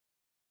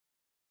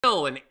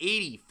still an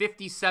 80,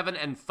 57,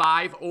 and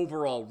 5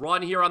 overall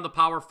run here on the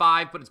Power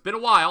 5, but it's been a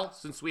while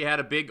since we had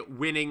a big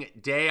winning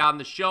day on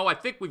the show. I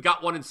think we've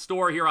got one in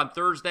store here on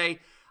Thursday.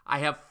 I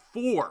have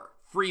 4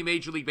 free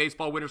Major League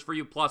Baseball winners for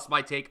you, plus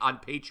my take on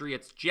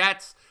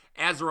Patriots-Jets.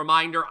 As a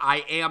reminder,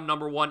 I am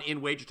 #1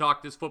 in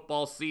WagerTalk this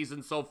football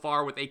season so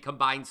far with a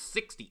combined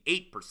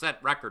 68%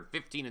 record,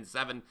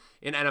 15-7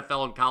 in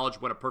NFL and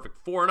college, went a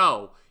perfect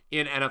 4-0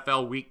 in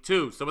NFL Week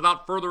 2. So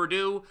without further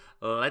ado,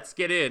 let's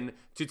get in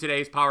to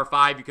today's Power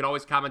 5. You can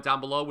always comment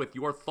down below with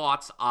your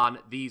thoughts on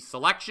these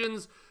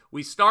selections.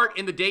 We start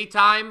in the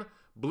daytime.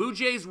 Blue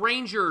Jays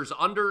Rangers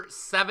under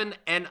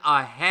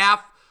 7.5.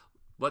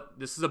 But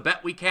this is a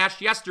bet we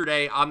cashed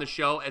yesterday on the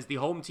show as the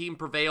home team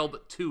prevailed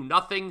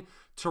 2-0.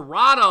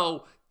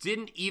 Toronto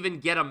didn't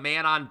even get a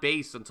man on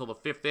base until the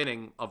 5th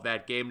inning of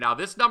that game. Now,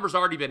 this number's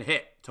already been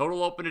hit.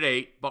 Total open at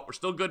 8, but we're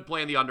still good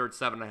playing the under at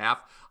 7.5.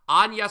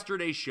 On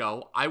yesterday's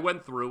show, I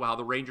went through how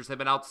the Rangers have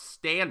been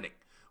outstanding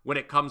when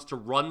it comes to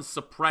run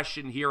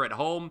suppression here at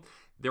home.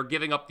 They're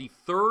giving up the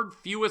 3rd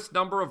fewest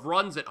number of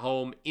runs at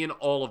home in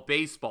all of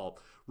baseball.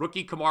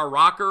 Rookie Kumar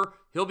Rocker,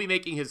 he'll be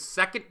making his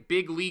 2nd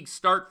big league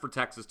start for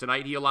Texas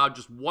tonight. He allowed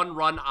just 1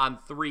 run on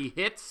 3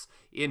 hits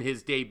in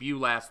his debut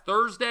last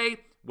Thursday.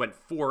 Went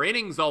 4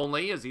 innings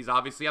only, as he's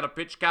obviously on a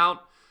pitch count.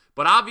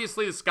 But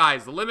obviously the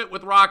sky's the limit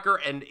with Rocker,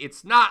 and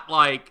it's not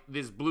like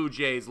this Blue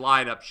Jays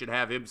lineup should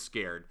have him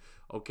scared,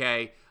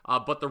 okay?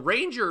 But the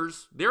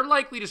Rangers, they're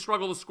likely to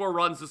struggle to score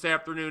runs this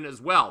afternoon as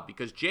well,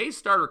 because Jays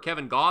starter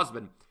Kevin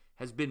Gausman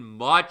has been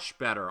much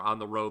better on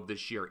the road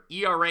this year.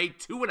 ERA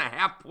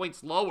 2.5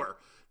 points lower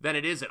than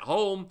it is at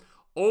home.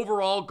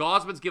 Overall,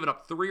 Gausman's given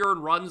up 3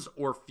 earned runs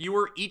or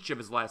fewer each of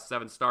his last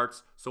 7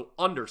 starts, so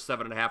under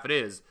 7.5 it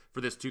is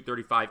for this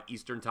 2:35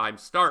 Eastern Time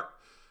start.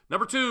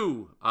 Number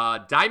 2,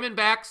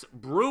 Diamondbacks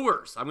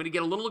Brewers. I'm going to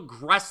get a little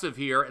aggressive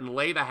here and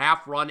lay the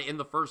half run in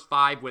the first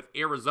 5 with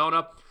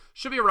Arizona.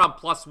 Should be around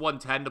plus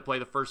 110 to play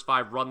the first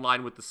 5 run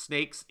line with the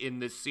Snakes in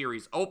this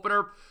series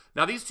opener.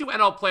 Now, these 2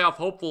 NL playoff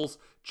hopefuls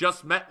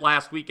just met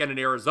last weekend in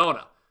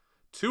Arizona.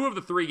 2 of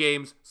the 3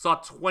 games saw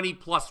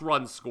 20-plus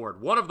runs scored.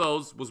 One of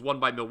those was won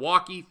by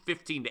Milwaukee,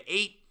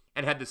 15-8,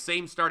 and had the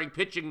same starting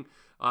pitching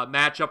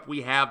matchup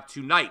we have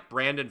tonight,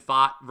 Brandon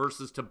Pfaadt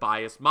versus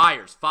Tobias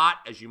Myers. Pfaadt,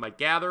 as you might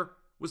gather,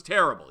 was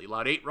terrible. He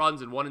allowed 8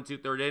 runs in 1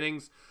 2/3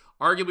 innings,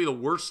 arguably the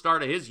worst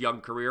start of his young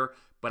career,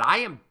 but I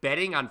am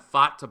betting on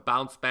Pfaadt to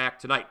bounce back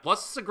tonight.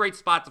 Plus, it's a great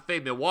spot to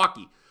fade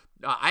Milwaukee.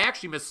 I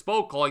actually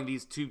misspoke calling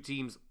these 2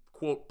 teams,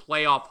 quote,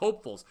 playoff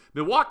hopefuls.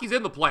 Milwaukee's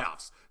in the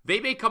playoffs. They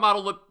may come out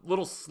a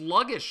little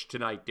sluggish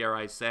tonight, dare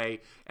I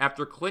say,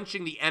 after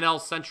clinching the NL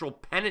Central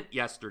pennant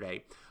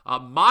yesterday.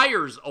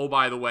 Myers, oh,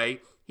 by the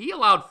way, he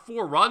allowed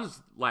 4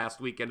 runs last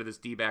weekend to this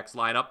D-backs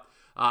lineup,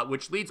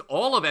 which leads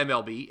all of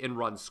MLB in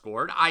runs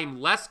scored.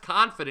 I'm less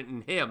confident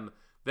in him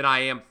than I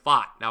am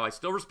Pfaadt. Now, I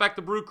still respect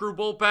the Brew Crew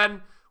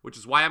bullpen, which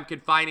is why I'm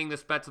confining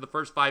this bet to the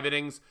first 5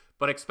 innings,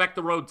 but expect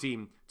the road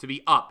team to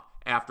be up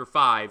after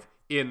 5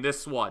 in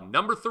this one.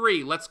 Number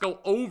 3, let's go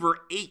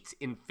over 8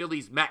 in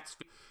Phillies Mets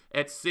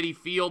at Citi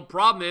Field.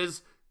 Problem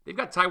is, they've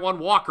got Taijuan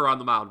Walker on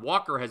the mound.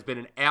 Walker has been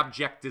an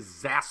abject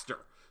disaster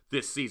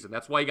this season.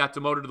 That's why he got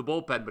demoted to the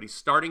bullpen, but he's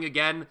starting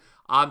again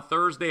on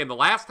Thursday. And the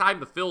last time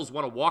the Phils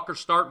won a Walker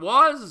start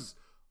was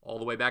all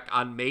the way back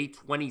on May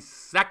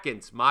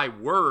 22nd. My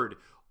word,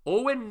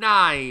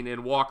 0-9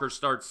 in Walker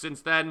starts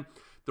since then.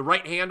 The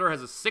right-hander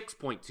has a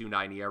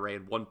 6.29 ERA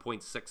and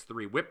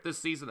 1.63 whip this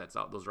season.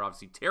 Those are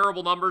obviously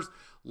terrible numbers.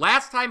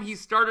 Last time he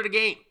started a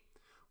game,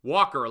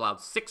 Walker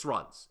allowed 6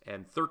 runs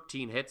and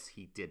 13 hits.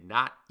 He did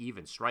not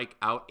even strike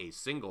out a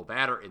single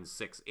batter in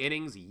 6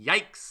 innings.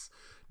 Yikes.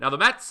 Now, the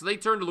Mets, they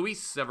turned to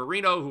Luis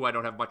Severino, who I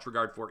don't have much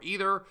regard for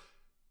either,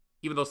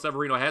 even though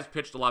Severino has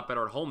pitched a lot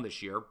better at home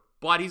this year.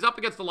 But he's up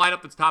against the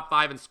lineup that's top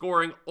 5 in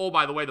scoring. Oh,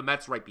 by the way, the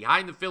Mets right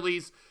behind the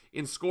Phillies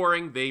in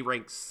scoring. They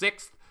rank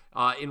 6th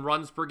in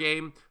runs per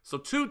game. So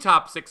 2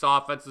 top 6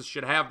 offenses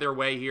should have their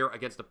way here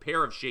against a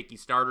pair of shaky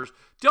starters.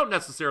 Don't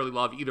necessarily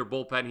love either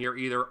bullpen here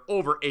either.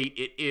 Over 8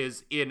 it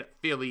is in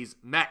Phillies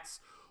Mets.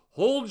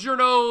 Hold your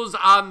nose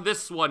on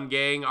this one,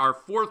 gang. Our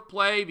 4th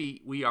play,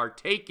 we are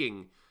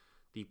taking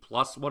the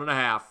plus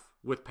 1.5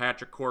 with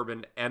Patrick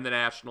Corbin and the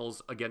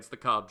Nationals against the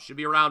Cubs. Should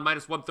be around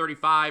minus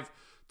 135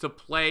 to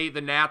play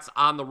the Nats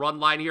on the run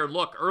line here.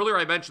 Look, earlier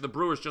I mentioned the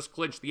Brewers just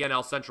clinched the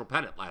NL Central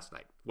pennant last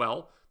night.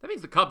 Well, that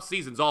means the Cubs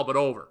season's all but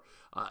over.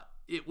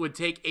 It would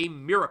take a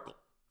miracle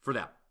for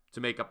them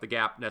to make up the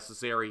gap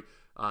necessary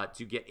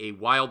to get a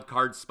wild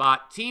card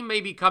spot. Team may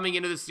be coming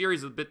into this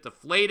series a bit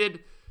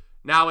deflated.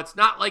 Now, it's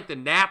not like the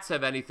Nats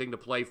have anything to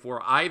play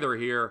for either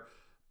here,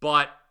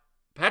 but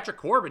Patrick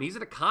Corbin, he's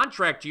in a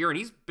contract year, and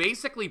he's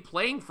basically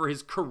playing for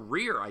his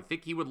career. I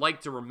think he would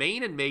like to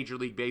remain in Major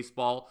League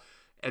Baseball,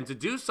 and to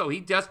do so, he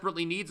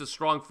desperately needs a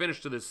strong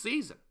finish to this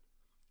season.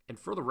 And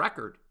for the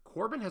record,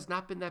 Corbin has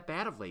not been that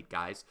bad of late,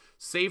 guys,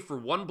 save for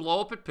 1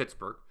 blow-up at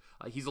Pittsburgh.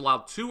 He's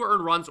allowed 2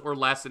 earned runs or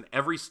less in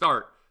every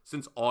start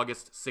since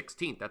August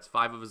 16th. That's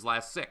 5 of his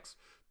last 6.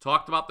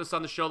 Talked about this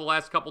on the show the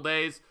last couple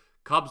days.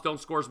 Cubs don't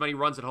score as many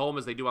runs at home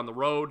as they do on the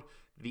road.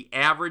 The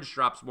average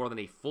drops more than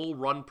a full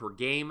run per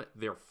game.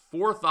 They're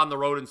 4th on the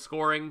road in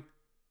scoring,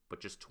 but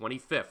just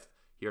 25th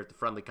here at the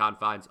friendly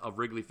confines of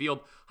Wrigley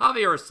Field.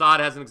 Javier Assad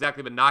hasn't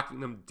exactly been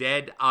knocking them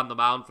dead on the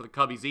mound for the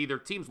Cubbies either.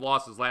 Team's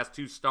lost his last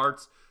 2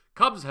 starts.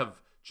 Cubs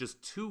have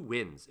just 2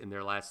 wins in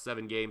their last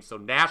 7 games. So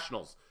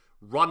Nationals,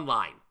 run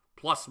line,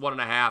 plus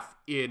 1.5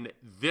 in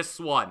this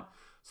one.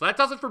 So that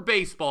does it for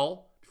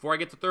baseball. Before I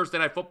get to Thursday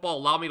Night Football,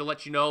 allow me to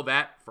let you know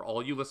that for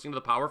all you listening to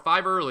the Power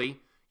 5 early,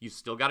 you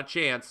still got a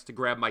chance to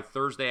grab my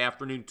Thursday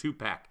afternoon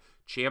 2-pack.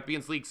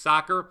 Champions League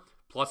Soccer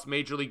plus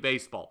Major League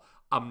Baseball.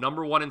 I'm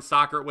number 1 in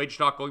soccer at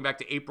WagerTalk going back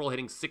to April,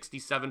 hitting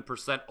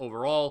 67%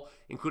 overall,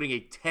 including a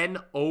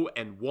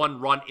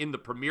 10-0-1 run in the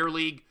Premier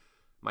League.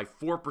 My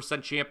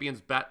 4%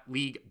 Champions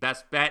League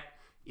best bet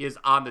is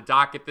on the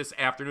docket this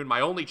afternoon. My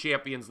only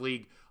Champions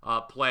League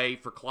play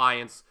for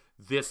clients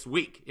this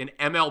week. In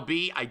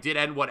MLB, I did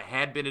end what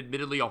had been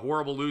admittedly a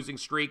horrible losing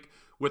streak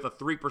with a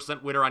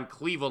 3% winner on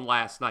Cleveland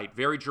last night.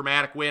 Very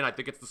dramatic win. I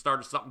think it's the start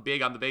of something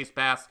big on the base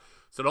pass.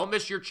 So don't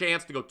miss your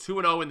chance to go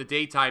 2-0 in the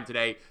daytime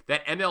today.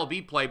 That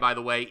MLB play, by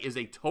the way, is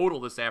a total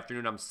this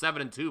afternoon. I'm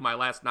 7-2, my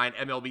last 9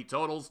 MLB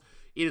totals.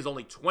 It is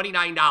only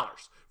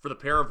 $29 for the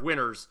pair of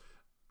winners.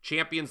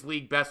 Champions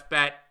League best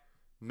bet,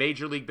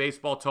 Major League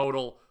Baseball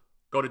total.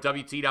 Go to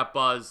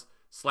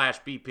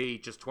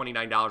WT.buzz/BP, just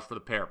 $29 for the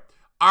pair.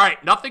 All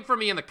right, nothing for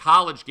me in the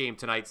college game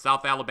tonight,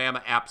 South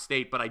Alabama, App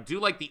State, but I do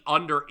like the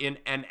under in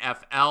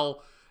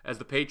NFL as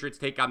the Patriots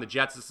take on the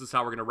Jets. This is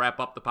how we're going to wrap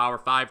up the Power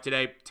 5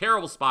 today.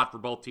 Terrible spot for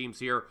both teams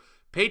here.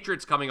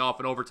 Patriots coming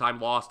off an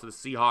overtime loss to the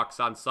Seahawks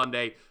on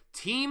Sunday.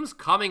 Teams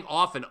coming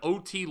off an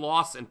OT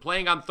loss and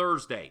playing on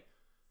Thursday.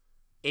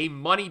 A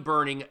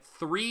money-burning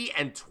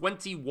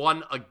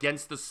 3-21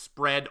 against the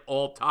spread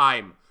all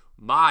time.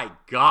 My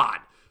God.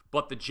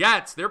 But the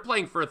Jets, they're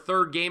playing for a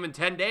third game in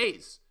 10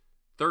 days.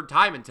 Third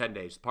time in 10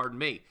 days, pardon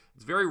me.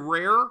 It's very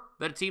rare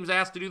that a team's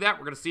asked to do that.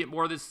 We're going to see it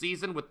more this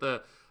season with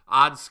the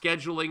odd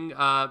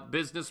scheduling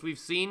business we've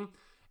seen.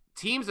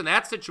 Teams in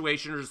that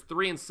situation are just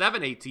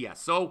 3-7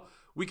 ATS. So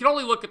we can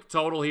only look at the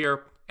total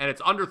here, and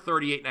it's under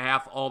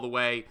 38.5 all the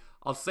way.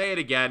 I'll say it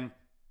again.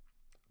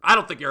 I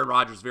don't think Aaron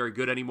Rodgers is very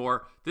good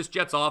anymore. This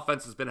Jets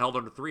offense has been held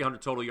under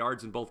 300 total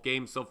yards in both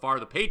games so far.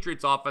 The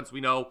Patriots offense,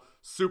 we know,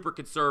 super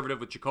conservative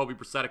with Jacoby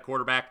Brissett at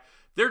quarterback.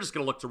 They're just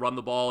going to look to run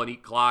the ball and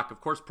eat clock.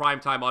 Of course,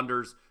 primetime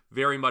unders,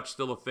 very much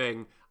still a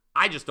thing.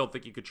 I just don't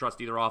think you could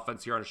trust either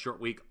offense here on a short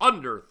week.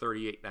 Under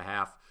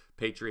 38.5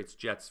 Patriots,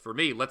 Jets for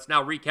me. Let's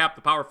now recap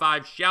the Power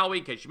 5, shall we?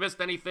 In case you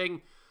missed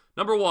anything.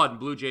 Number 1,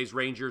 Blue Jays,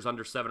 Rangers,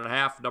 under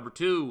 7.5. Number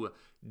 2,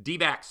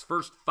 D-backs,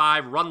 first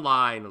 5 run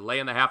line,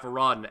 laying the half a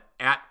run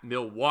at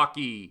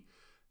Milwaukee.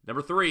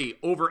 Number 3,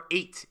 over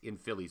 8 in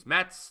Phillies,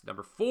 Mets.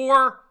 Number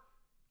 4,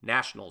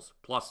 Nationals,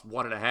 plus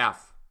 1.5.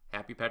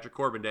 Happy Patrick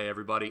Corbin Day,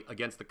 everybody,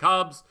 against the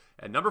Cubs.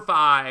 And number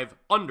 5,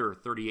 under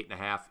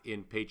 38.5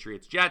 in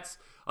Patriots, Jets.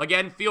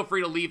 Again, feel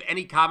free to leave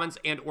any comments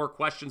and or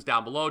questions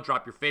down below.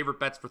 Drop your favorite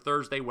bets for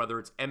Thursday, whether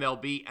it's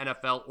MLB,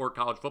 NFL, or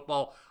college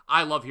football.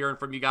 I love hearing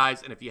from you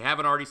guys. And if you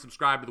haven't already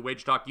subscribed to the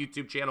WagerTalk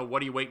YouTube channel,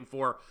 what are you waiting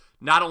for?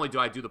 Not only do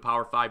I do the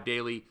Power 5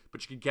 daily,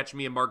 but you can catch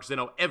me and Mark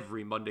Zinno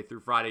every Monday through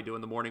Friday doing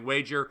the morning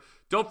wager.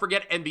 Don't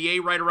forget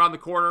NBA right around the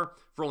corner.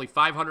 For only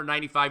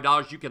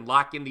 $595, you can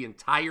lock in the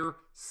entire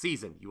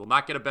season. You will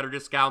not get a better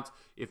discount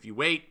if you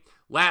wait.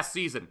 Last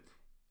season,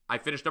 I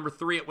finished number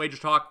 3 at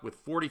WagerTalk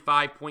with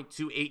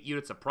 45.28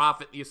 units of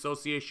profit in the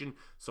association.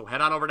 So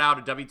head on over now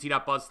to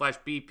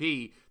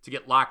WT.buzz/BP to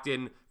get locked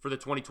in for the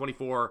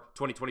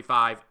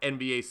 2024-2025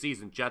 NBA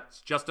season.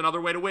 Just another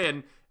way to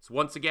win. So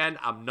once again,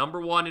 I'm number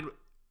 1 in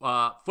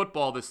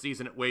football this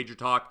season at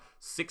WagerTalk.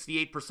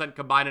 68%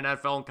 combined in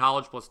NFL and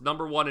college, plus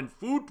number 1 in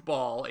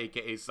football,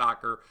 aka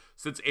soccer,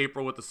 since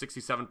April with a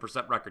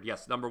 67% record.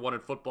 Yes, number 1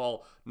 in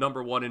football,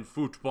 number 1 in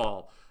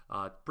football.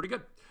 Pretty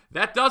good.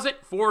 That does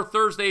it for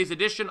Thursday's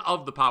edition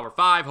of the Power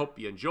 5. Hope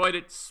you enjoyed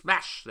it.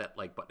 Smash that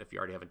like button if you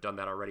already haven't done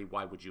that already.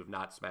 Why would you have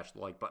not smashed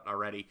the like button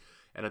already?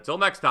 And until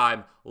next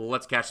time,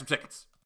 let's cash some tickets.